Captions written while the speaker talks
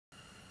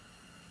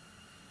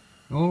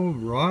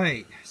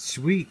Alright,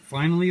 sweet,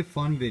 finally a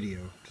fun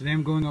video. Today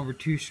I'm going over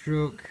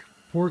two-stroke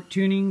port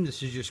tuning.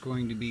 This is just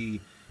going to be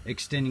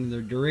extending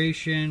the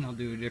duration. I'll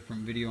do a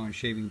different video on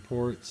shaving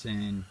ports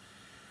and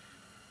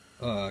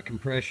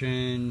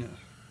compression,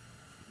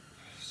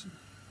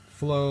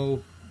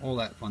 flow, all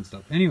that fun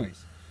stuff.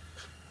 Anyways,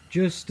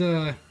 just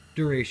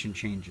duration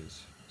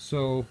changes.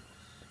 So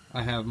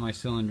I have my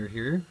cylinder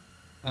here.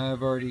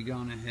 I've already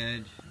gone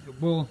ahead.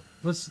 Well,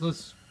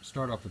 let's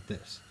start off with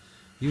this.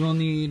 You will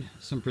need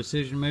some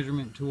precision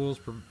measurement tools,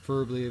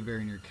 preferably a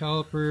vernier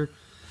caliper,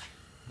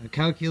 a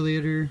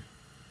calculator.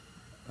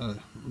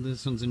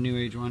 This one's a new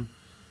age one.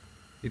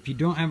 If you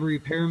don't have a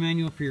repair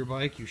manual for your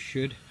bike, you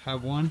should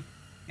have one.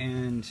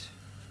 And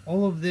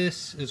all of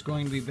this is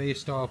going to be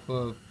based off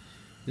of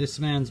this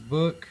man's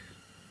book,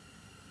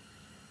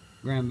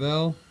 Graham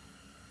Bell.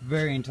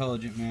 Very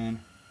intelligent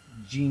man,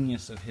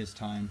 genius of his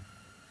time.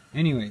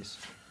 Anyways,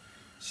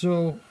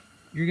 so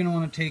you're going to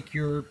want to take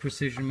your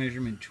precision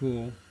measurement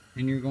tool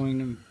and you're going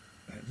to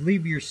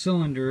leave your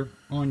cylinder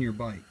on your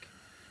bike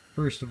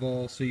first of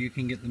all, so you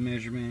can get the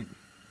measurement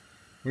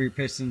where your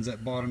piston's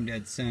at bottom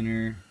dead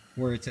center,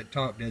 where it's at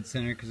top dead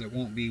center, because it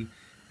won't be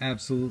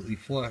absolutely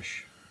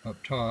flush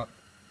up top.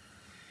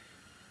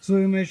 So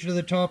you measure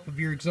the top of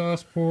your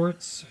exhaust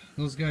ports,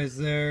 those guys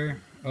there,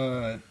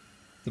 the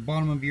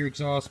bottom of your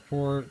exhaust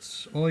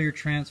ports, all your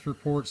transfer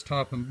ports,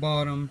 top and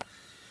bottom,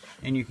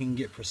 and you can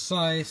get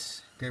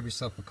precise. Grab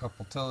yourself a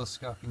couple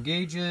telescoping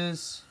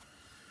gauges.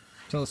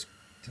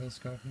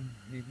 Telescoping,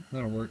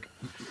 that'll work.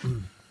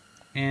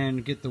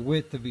 And get the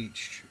width of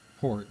each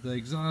port. The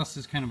exhaust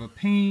is kind of a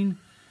pain.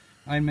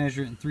 I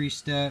measure it in 3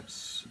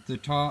 steps: the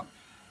top,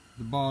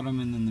 the bottom,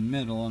 and then the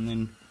middle, and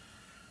then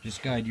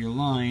just guide your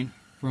line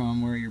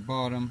from where your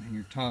bottom and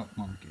your top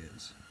mark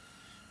is.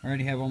 I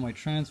already have all my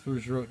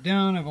transfers wrote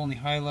down. I've only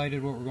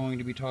highlighted what we're going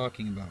to be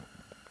talking about.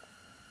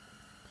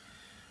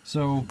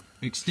 So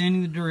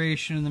extending the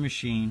duration of the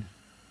machine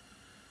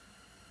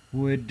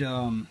would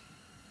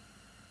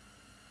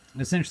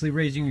essentially,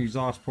 raising your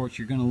exhaust ports,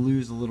 you're going to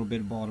lose a little bit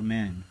of bottom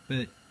end,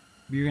 but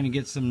you're going to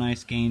get some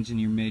nice gains in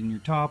your mid and your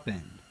top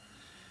end.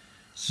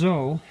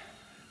 So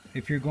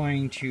if you're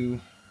going to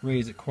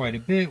raise it quite a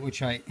bit,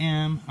 which I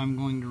am, I'm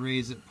going to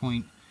raise it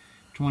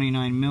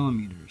 0.29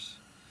 millimeters.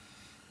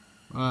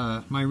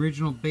 My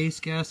original base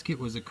gasket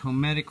was a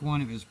Cometic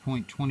one. It was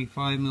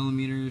 0.25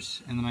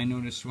 millimeters, and then I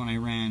noticed when I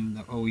ran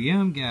the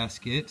OEM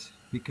gasket,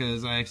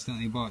 because I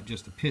accidentally bought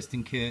just a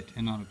piston kit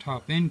and not a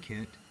top end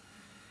kit,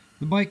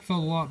 the bike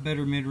felt a lot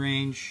better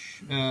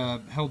mid-range,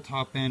 held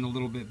top end a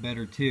little bit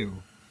better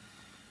too.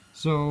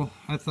 So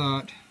I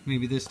thought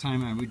maybe this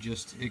time I would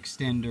just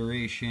extend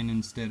duration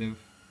instead of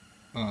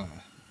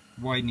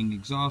widening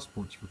exhaust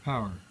ports for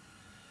power.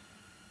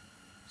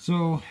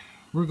 So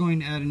we're going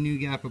to add a new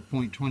gap of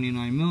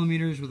 0.29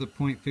 millimeters with a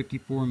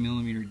 0.54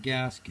 millimeter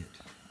gasket.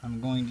 I'm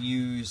going to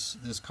use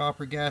this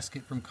copper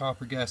gasket from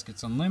Copper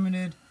Gaskets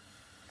Unlimited.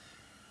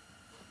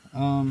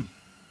 But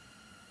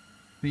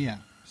yeah,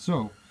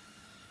 so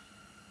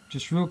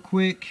just real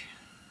quick,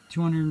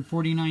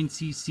 249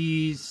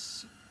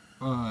 cc's.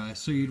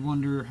 So you'd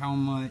wonder how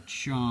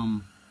much,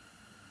 how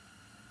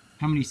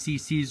many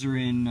cc's are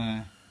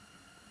in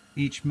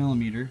each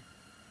millimeter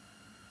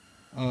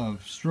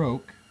of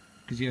stroke,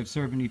 because you have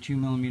 72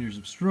 millimeters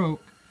of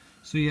stroke.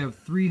 So you have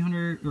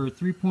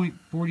 3.46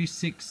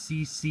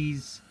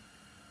 cc's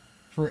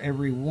for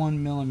every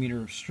 1 millimeter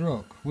of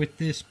stroke. With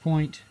this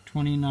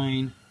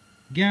 0.29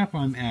 gap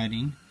I'm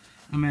adding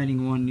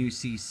 1 new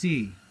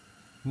cc.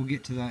 We'll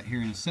get to that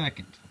here in a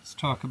second. Let's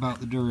talk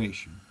about the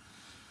duration.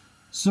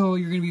 So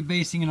you're going to be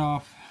basing it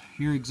off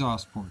your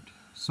exhaust port.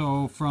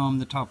 So from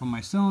the top of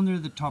my cylinder,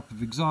 the top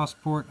of exhaust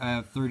port, I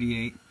have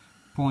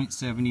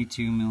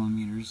 38.72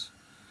 millimeters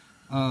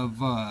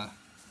of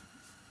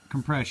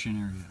compression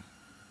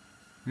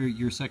area,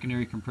 your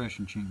secondary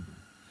compression chamber.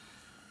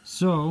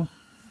 So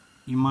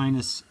you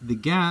minus the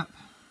gap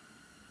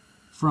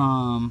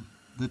from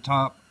the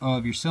top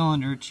of your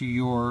cylinder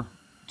to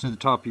the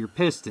top of your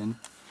piston,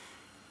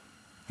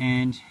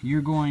 and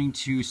you're going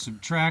to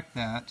subtract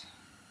that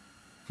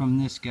from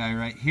this guy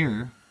right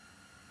here,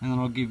 and then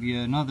I'll give you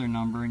another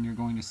number, and you're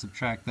going to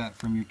subtract that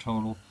from your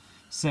total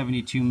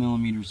 72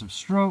 millimeters of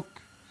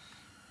stroke,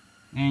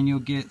 and you'll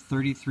get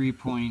 33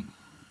 point,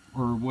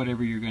 or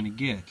whatever you're going to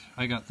get.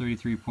 I got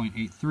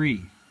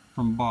 33.83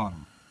 from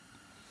bottom.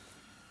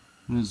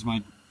 And this is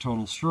my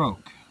total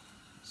stroke.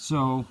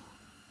 So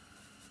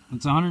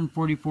it's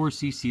 144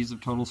 cc's of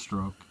total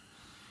stroke,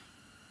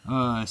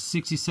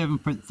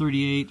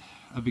 67.38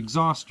 of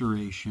exhaust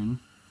duration,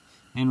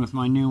 and with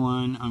my new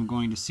one I'm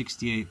going to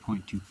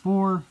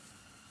 68.24.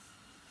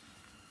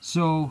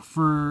 So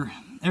for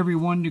every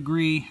 1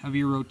 degree of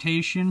your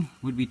rotation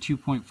would be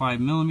 2.5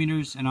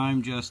 millimeters, and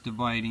I'm just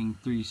dividing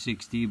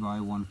 360 by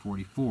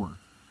 144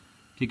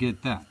 to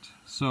get that.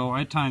 So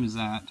I times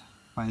that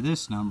by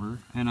this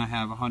number, and I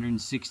have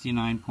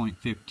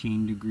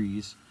 169.15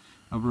 degrees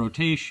of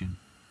rotation,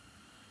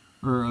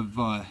 or of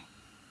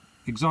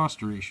exhaust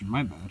duration,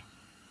 my bad.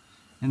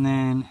 And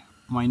then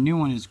my new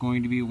one is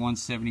going to be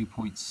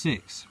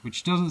 170.6,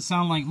 which doesn't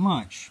sound like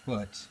much,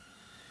 but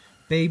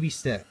baby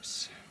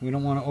steps. We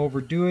don't want to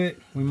overdo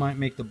it. We might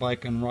make the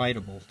bike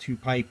unrideable, too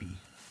pipey.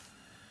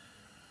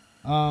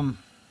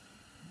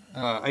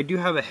 I do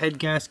have a head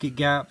gasket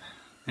gap,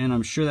 and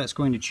I'm sure that's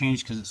going to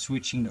change because it's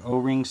switching to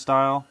O-ring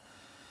style.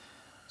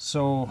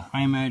 So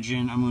I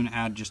imagine I'm going to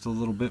add just a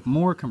little bit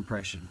more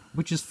compression,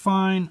 which is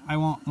fine. I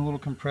want a little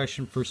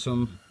compression for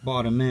some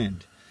bottom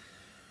end.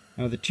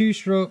 Now the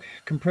two-stroke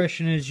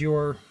compression is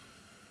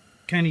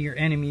kind of your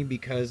enemy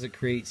because it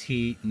creates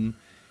heat, and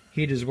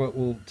heat is what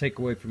will take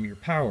away from your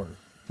power.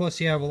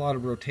 Plus you have a lot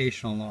of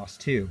rotational loss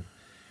too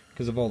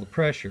because of all the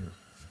pressure.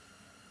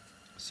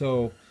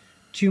 So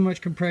too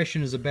much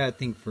compression is a bad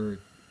thing for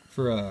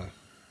a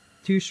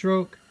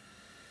two-stroke,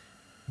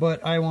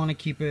 but I want to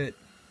keep it,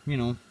 you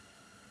know,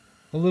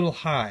 a little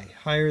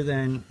higher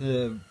than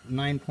the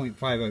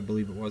 9.5 I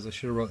believe it was. I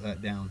should have wrote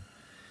that down.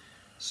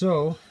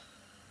 So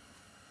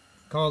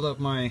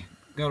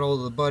got all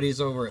the buddies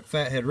over at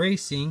Fathead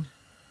Racing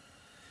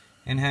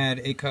and had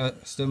a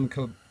custom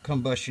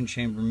combustion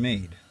chamber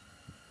made.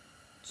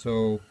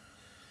 So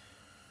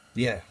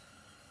yeah,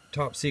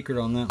 top secret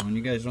on that one.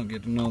 You guys don't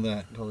get to know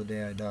that until the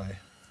day I die.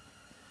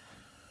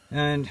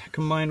 And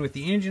combined with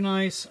the engine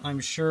ice,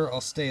 I'm sure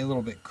I'll stay a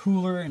little bit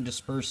cooler and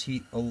disperse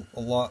heat a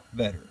lot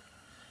better.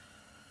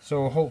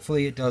 So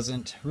hopefully it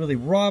doesn't really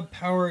rob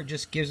power, it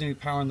just gives me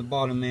power on the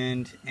bottom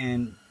end,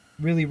 and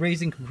really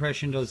raising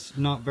compression does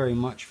not very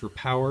much for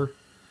power.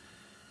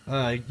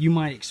 You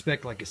might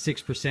expect like a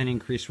 6%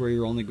 increase where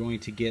you're only going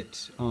to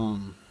get,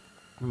 I'm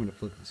going to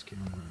flip this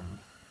camera around,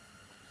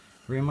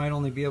 where you might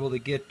only be able to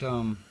get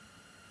an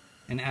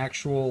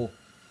actual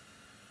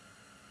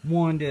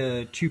 1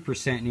 to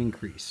 2%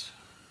 increase.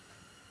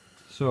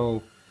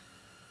 So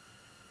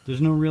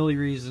there's no really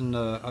reason to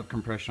up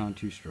compression on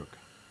two-stroke.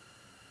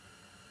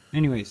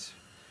 Anyways,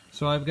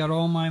 so I've got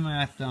all my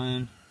math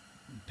done,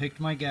 picked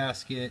my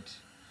gasket,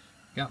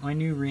 got my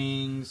new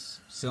rings,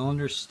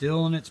 cylinder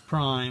still in its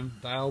prime,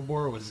 dial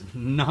bore was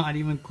not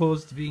even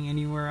close to being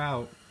anywhere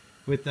out.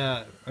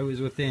 I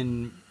was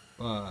within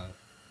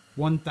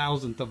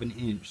 1/1000th of an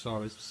inch,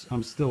 so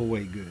I'm still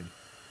way good.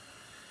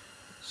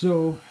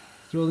 So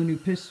throw the new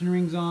piston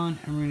rings on,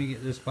 and we're gonna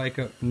get this bike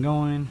up and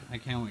going. I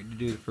can't wait to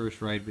do the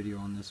first ride video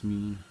on this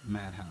mean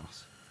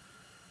madhouse.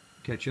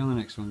 Catch you on the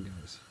next one,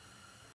 guys.